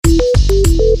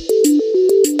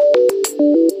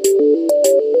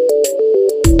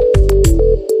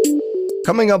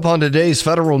Coming up on today's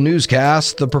Federal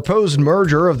Newscast, the proposed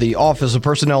merger of the Office of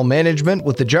Personnel Management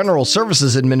with the General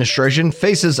Services Administration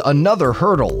faces another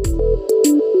hurdle.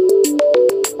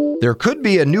 There could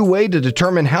be a new way to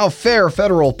determine how fair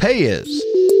federal pay is.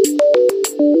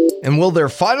 And will there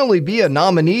finally be a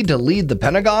nominee to lead the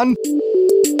Pentagon?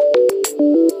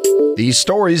 These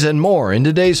stories and more in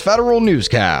today's Federal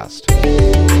Newscast.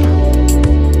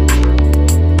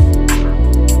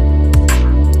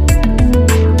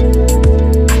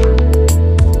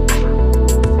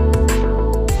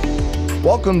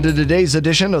 Welcome to today's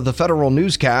edition of the Federal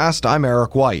Newscast. I'm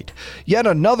Eric White. Yet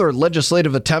another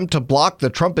legislative attempt to block the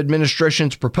Trump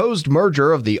administration's proposed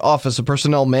merger of the Office of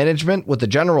Personnel Management with the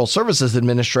General Services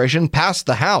Administration passed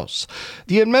the House.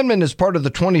 The amendment is part of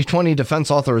the 2020 Defense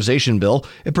Authorization Bill.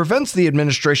 It prevents the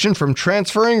administration from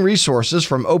transferring resources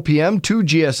from OPM to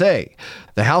GSA.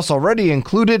 The House already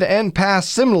included and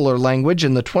passed similar language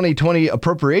in the 2020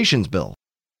 Appropriations Bill.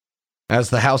 As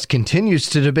the House continues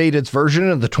to debate its version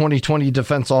of the 2020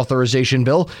 Defense Authorization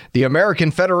Bill, the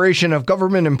American Federation of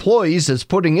Government Employees is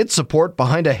putting its support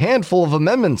behind a handful of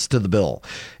amendments to the bill.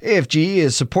 AFGE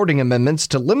is supporting amendments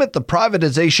to limit the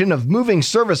privatization of moving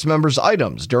service members'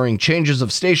 items during changes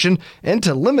of station and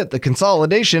to limit the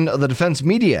consolidation of the defense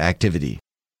media activity.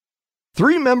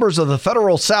 3 members of the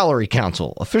Federal Salary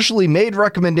Council officially made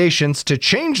recommendations to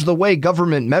change the way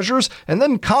government measures and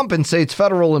then compensates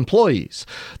federal employees.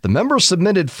 The members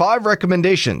submitted 5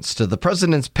 recommendations to the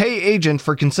President's pay agent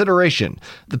for consideration.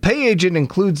 The pay agent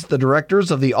includes the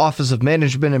directors of the Office of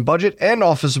Management and Budget and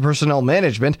Office of Personnel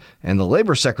Management and the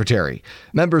Labor Secretary.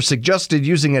 Members suggested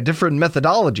using a different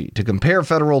methodology to compare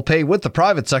federal pay with the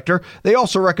private sector. They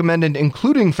also recommended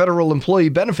including federal employee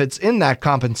benefits in that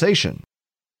compensation.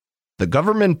 The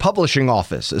Government Publishing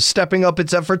Office is stepping up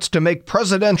its efforts to make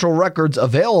presidential records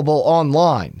available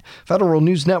online. Federal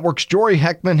News Network's Jory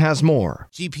Heckman has more.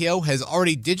 GPO has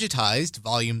already digitized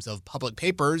volumes of public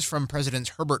papers from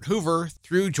Presidents Herbert Hoover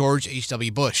through George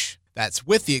H.W. Bush. That's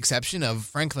with the exception of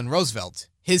Franklin Roosevelt.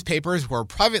 His papers were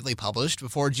privately published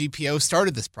before GPO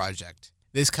started this project.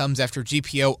 This comes after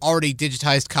GPO already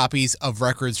digitized copies of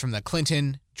records from the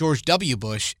Clinton, George W.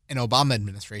 Bush, and Obama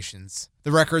administrations.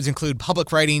 The records include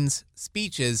public writings,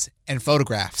 speeches, and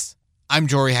photographs. I'm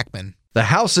Jory Heckman. The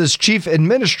House's Chief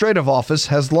Administrative Office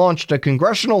has launched a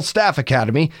Congressional Staff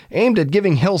Academy aimed at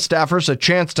giving Hill staffers a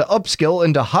chance to upskill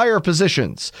into higher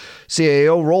positions.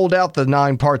 CAO rolled out the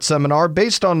 9-part seminar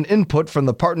based on input from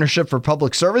the Partnership for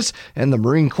Public Service and the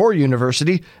Marine Corps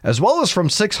University, as well as from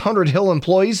 600 Hill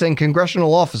employees and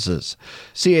congressional offices.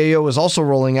 CAO is also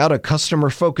rolling out a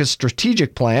customer-focused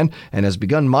strategic plan and has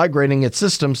begun migrating its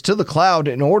systems to the cloud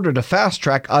in order to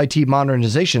fast-track IT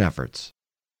modernization efforts.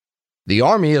 The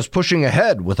Army is pushing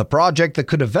ahead with a project that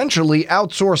could eventually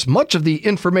outsource much of the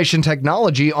information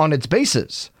technology on its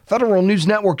bases. Federal News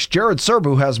Network's Jared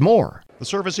Serbu has more. The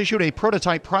service issued a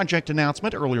prototype project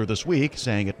announcement earlier this week,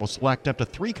 saying it will select up to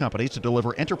 3 companies to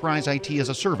deliver enterprise IT as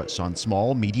a service on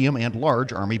small, medium, and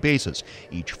large Army bases.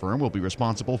 Each firm will be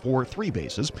responsible for 3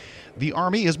 bases. The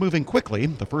Army is moving quickly.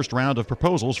 The first round of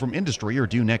proposals from industry are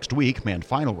due next week, and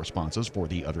final responses for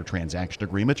the other transaction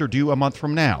agreements are due a month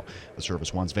from now. The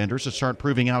service wants vendors to start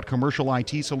proving out commercial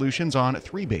IT solutions on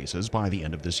 3 bases by the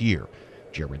end of this year.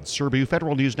 Jared Serbu,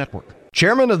 Federal News Network.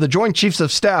 Chairman of the Joint Chiefs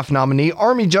of Staff nominee,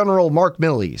 Army General Mark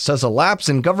Milley, says a lapse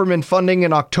in government funding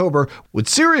in October would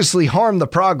seriously harm the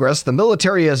progress the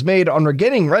military has made on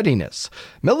regaining readiness.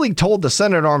 Milley told the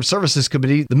Senate Armed Services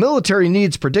Committee the military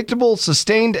needs predictable,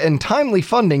 sustained, and timely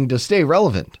funding to stay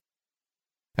relevant.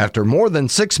 After more than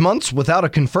 6 months without a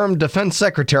confirmed defense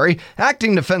secretary,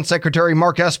 Acting Defense Secretary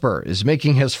Mark Esper is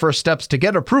making his first steps to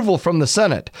get approval from the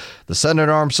Senate. The Senate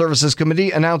Armed Services Committee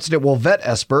announced it will vet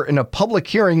Esper in a public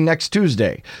hearing next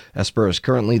Tuesday. Esper is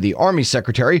currently the Army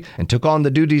Secretary and took on the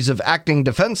duties of Acting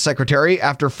Defense Secretary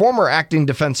after former Acting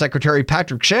Defense Secretary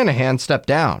Patrick Shanahan stepped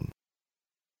down.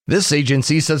 This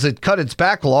agency says it cut its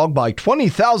backlog by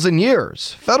 20,000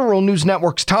 years. Federal News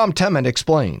Network's Tom Temin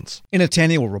explains. In its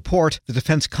annual report, the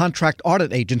Defense Contract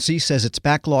Audit Agency says its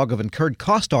backlog of incurred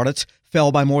cost audits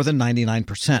fell by more than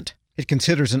 99%. It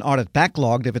considers an audit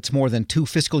backlogged if it's more than 2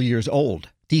 fiscal years old.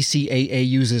 DCAA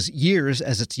uses years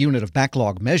as its unit of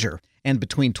backlog measure, and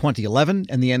between 2011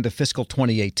 and the end of fiscal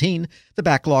 2018, the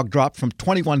backlog dropped from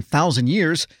 21,000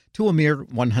 years to a mere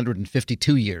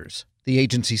 152 years. The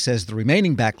agency says the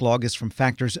remaining backlog is from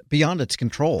factors beyond its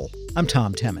control. I'm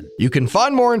Tom Temin. You can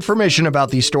find more information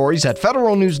about these stories at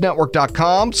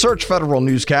federalnewsnetwork.com. Search Federal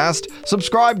Newscast.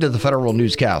 Subscribe to the Federal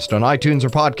Newscast on iTunes or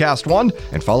Podcast One,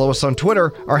 and follow us on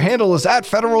Twitter. Our handle is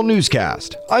 @Federal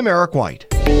Newscast. I'm Eric White.